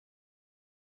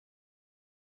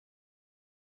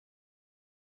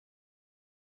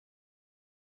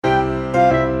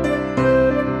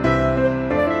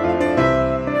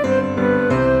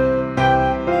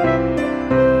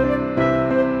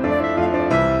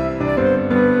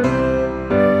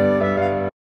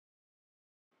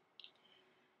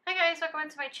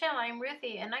to my channel. I'm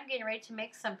Ruthie and I'm getting ready to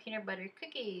make some peanut butter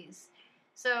cookies.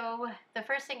 So the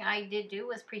first thing I did do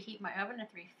was preheat my oven to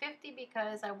 350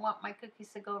 because I want my cookies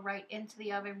to go right into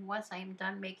the oven once I am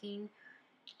done making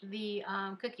the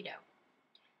cookie dough.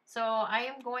 So I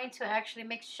am going to actually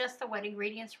mix just the wet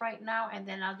ingredients right now, and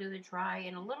then I'll do the dry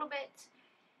in a little bit.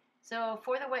 So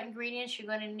for the wet ingredients, you're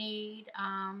going to need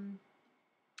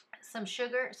some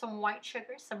sugar, some white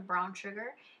sugar, some brown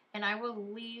sugar, and I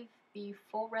will leave the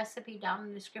full recipe down in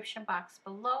the description box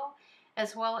below.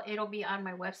 As well, it'll be on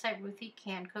my website,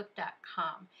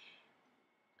 ruthiecancook.com.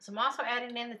 So I'm also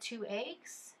adding in the 2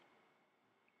 eggs,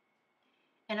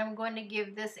 and I'm going to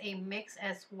give this a mix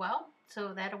as well,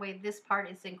 so that way this part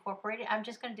is incorporated. I'm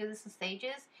just going to do this in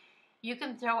stages. You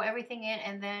can throw everything in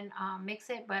and then mix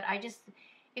it, but I just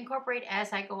incorporate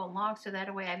as I go along, so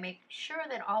that way I make sure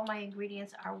that all my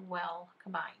ingredients are well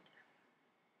combined.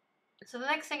 So the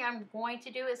next thing I'm going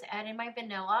to do is add in my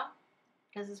vanilla,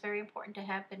 because it's very important to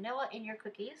have vanilla in your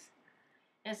cookies.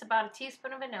 And it's about a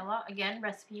teaspoon of vanilla. Again,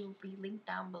 recipe will be linked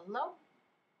down below.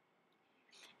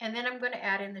 And then I'm going to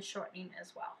add in the shortening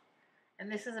as well. And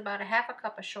this is about a half a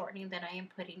cup of shortening that I am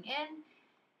putting in.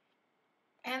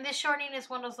 And this shortening is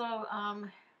one of those little,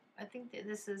 I think that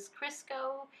this is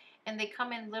Crisco, and they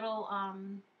come in little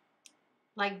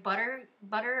like butter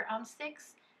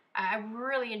sticks. I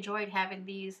really enjoyed having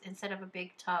these instead of a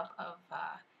big tub of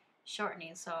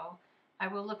shortening, so I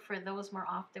will look for those more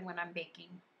often when I'm baking.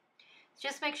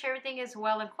 Just make sure everything is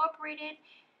well incorporated.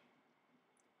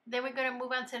 Then we're going to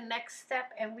move on to the next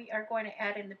step, and we are going to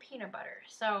add in the peanut butter.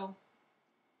 So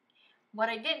what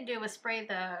I didn't do was spray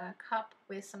the cup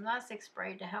with some nonstick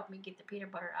spray to help me get the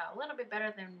peanut butter out a little bit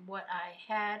better than what I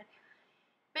had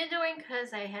been doing,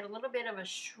 because I had a little bit of a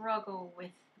struggle with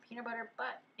peanut butter,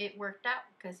 but it worked out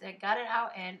because I got it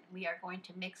out, and we are going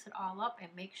to mix it all up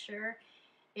and make sure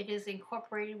it is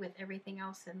incorporated with everything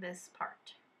else in this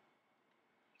part.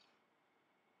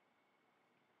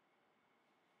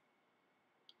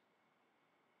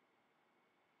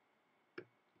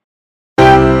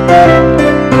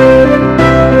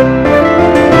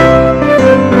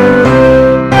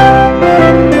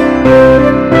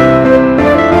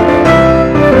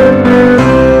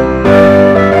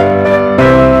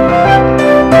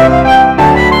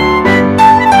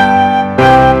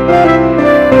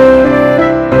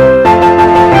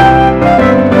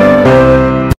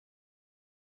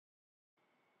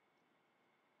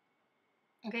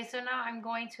 Okay, so now I'm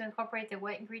going to incorporate the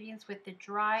wet ingredients with the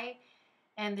dry,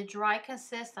 and the dry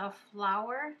consists of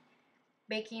flour,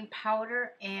 baking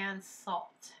powder, and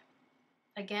salt.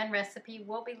 Again, recipe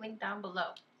will be linked down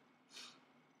below.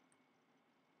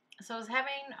 So I was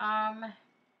having,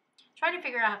 trying to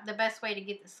figure out the best way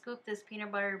to scoop this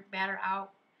peanut butter batter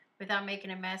out without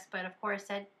making a mess, but of course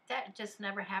that just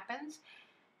never happens.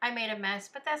 I made a mess,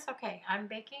 but that's okay. I'm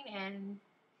baking, and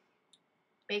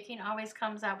baking always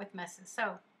comes out with messes.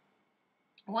 So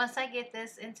once I get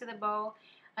this into the bowl,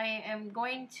 I am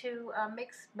going to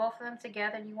mix both of them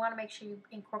together. You want to make sure you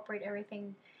incorporate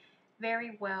everything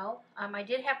very well. I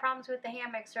did have problems with the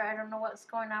hand mixer. I don't know what's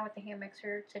going on with the hand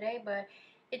mixer today, but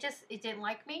it didn't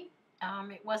like me.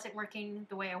 It wasn't working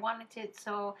the way I wanted it,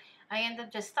 so I ended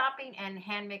up just stopping and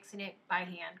hand mixing it by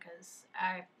hand because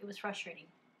it was frustrating.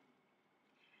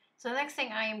 So the next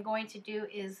thing I am going to do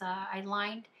is I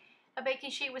lined a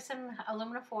baking sheet with some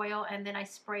aluminum foil, and then I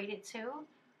sprayed it too.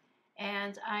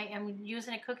 And I am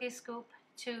using a cookie scoop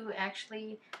to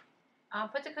actually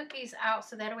put the cookies out,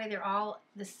 so that way they're all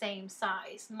the same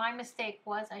size. My mistake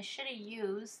was I should have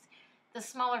used the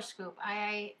smaller scoop.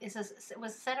 It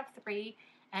was a set of 3,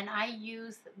 and I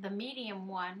used the medium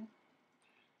one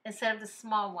instead of the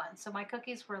small one. So my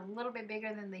cookies were a little bit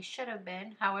bigger than they should have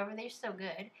been. However, they're still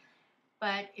good.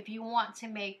 But if you want to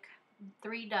make 2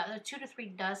 to 3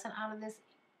 dozen out of this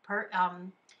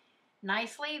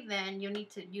nicely, then you need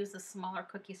to use a smaller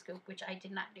cookie scoop, which I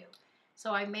did not do.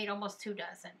 So I made almost 2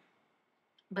 dozen.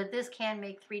 But this can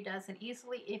make 3 dozen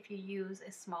easily if you use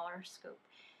a smaller scoop.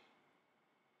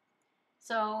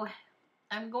 So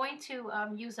I'm going to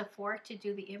use a fork to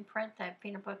do the imprint that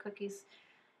peanut butter cookies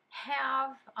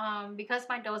have. Because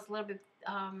my dough is a little bit,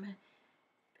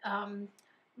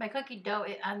 my cookie dough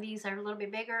on these are a little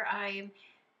bit bigger, I'm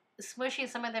smushing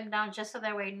some of them down just so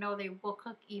that way I know they will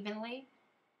cook evenly,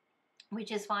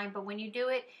 which is fine. But when you do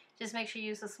it, just make sure you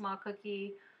use a small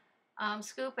cookie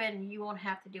scoop, and you won't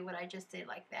have to do what I just did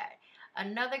like that.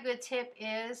 Another good tip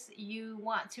is you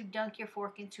want to dunk your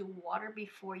fork into water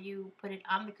before you put it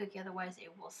on the cookie, otherwise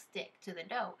it will stick to the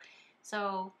dough.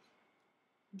 So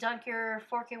dunk your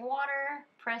fork in water,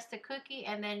 press the cookie,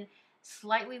 and then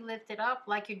slightly lift it up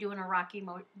like you're doing a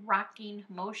rocking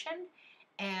motion,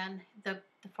 and the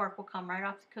fork will come right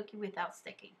off the cookie without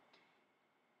sticking.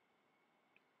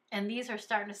 And these are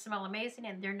starting to smell amazing,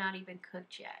 and they're not even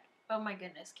cooked yet. Oh my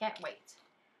goodness, can't wait.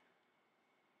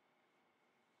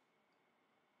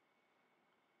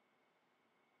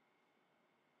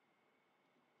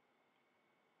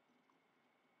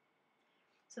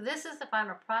 So this is the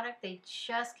final product. They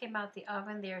just came out the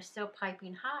oven. They are still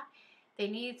piping hot. They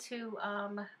need to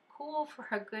cool for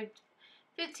a good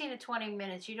 15 to 20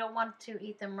 minutes. You don't want to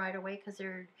eat them right away because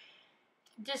they're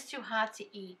just too hot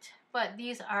to eat. But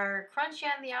these are crunchy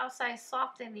on the outside,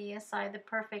 soft in the inside, the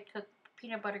perfect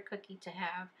peanut butter cookie to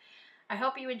have. I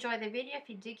hope you enjoyed the video. If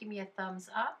you did, give me a thumbs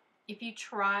up. If you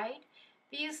tried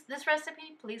this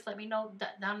recipe, please let me know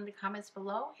down in the comments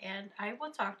below, and I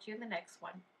will talk to you in the next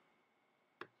one.